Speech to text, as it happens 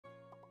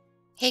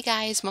Hey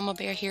guys, Mama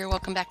Bear here.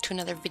 Welcome back to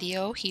another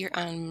video here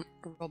on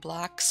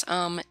Roblox.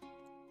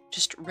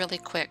 Just really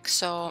quick.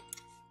 So,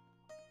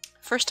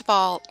 first of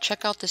all,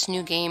 check out this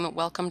new game,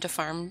 Welcome to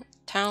Farm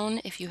Town.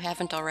 If you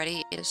haven't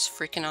already, it is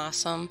freaking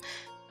awesome.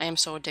 I am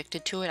so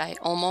addicted to it. I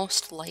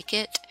almost like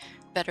it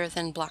better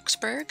than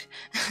Bloxburg.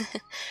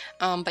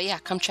 But yeah,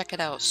 come check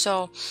it out.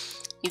 So,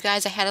 you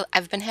guys,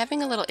 I've been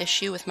having a little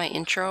issue with my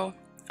intro.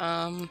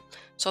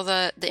 So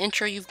the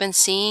intro you've been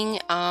seeing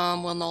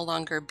will no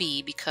longer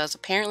be because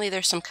apparently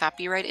there's some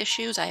copyright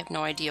issues. I have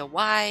no idea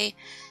why.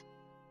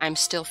 I'm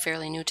still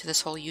fairly new to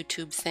this whole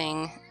YouTube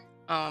thing.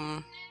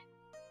 And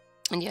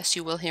yes,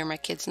 you will hear my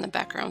kids in the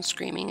background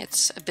screaming.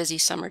 It's a busy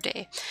summer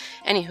day.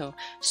 Anywho,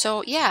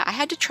 so yeah, I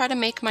had to try to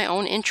make my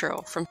own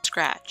intro from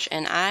scratch,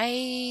 and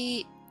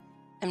I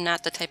am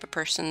not the type of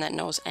person that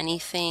knows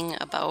anything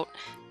about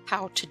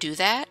how to do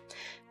that.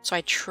 So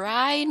I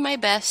tried my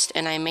best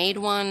and I made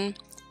one.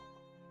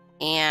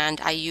 And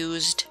I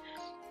used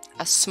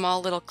a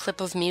small little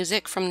clip of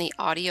music from the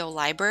audio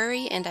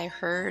library, and I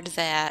heard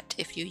that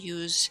if you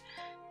use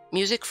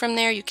music from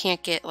there, you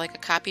can't get like a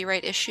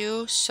copyright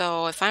issue.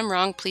 So if I'm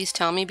wrong, please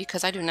tell me,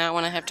 because I do not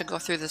want to have to go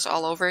through this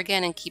all over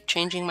again and keep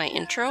changing my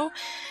intro,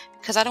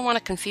 because I don't want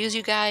to confuse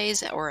you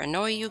guys or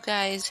annoy you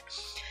guys.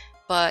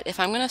 But if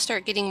I'm going to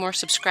start getting more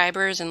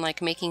subscribers and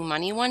like making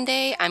money one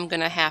day, I'm going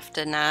to have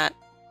to not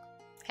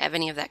have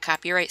any of that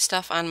copyright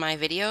stuff on my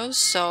videos,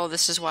 so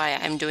this is why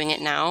I'm doing it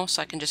now,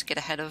 so I can just get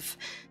ahead of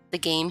the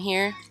game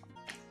here.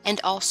 And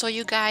also,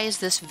 you guys,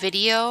 this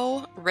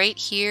video right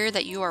here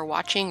that you are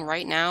watching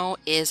right now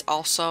is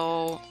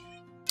also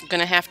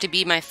gonna have to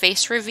be my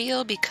face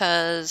reveal,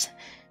 because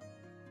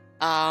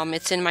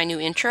it's in my new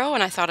intro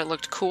and I thought it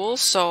looked cool,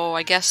 so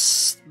I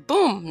guess,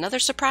 boom, another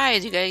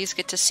surprise. You guys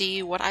get to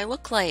see what I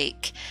look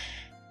like.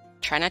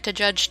 Try not to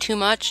judge too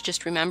much.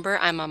 Just remember,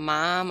 I'm a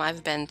mom.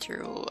 I've been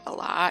through a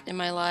lot in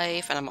my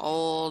life and I'm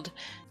old.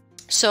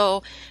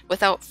 So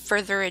without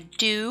further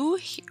ado,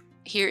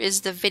 here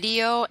is the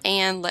video,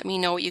 and let me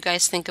know what you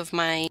guys think of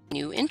my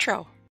new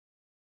intro.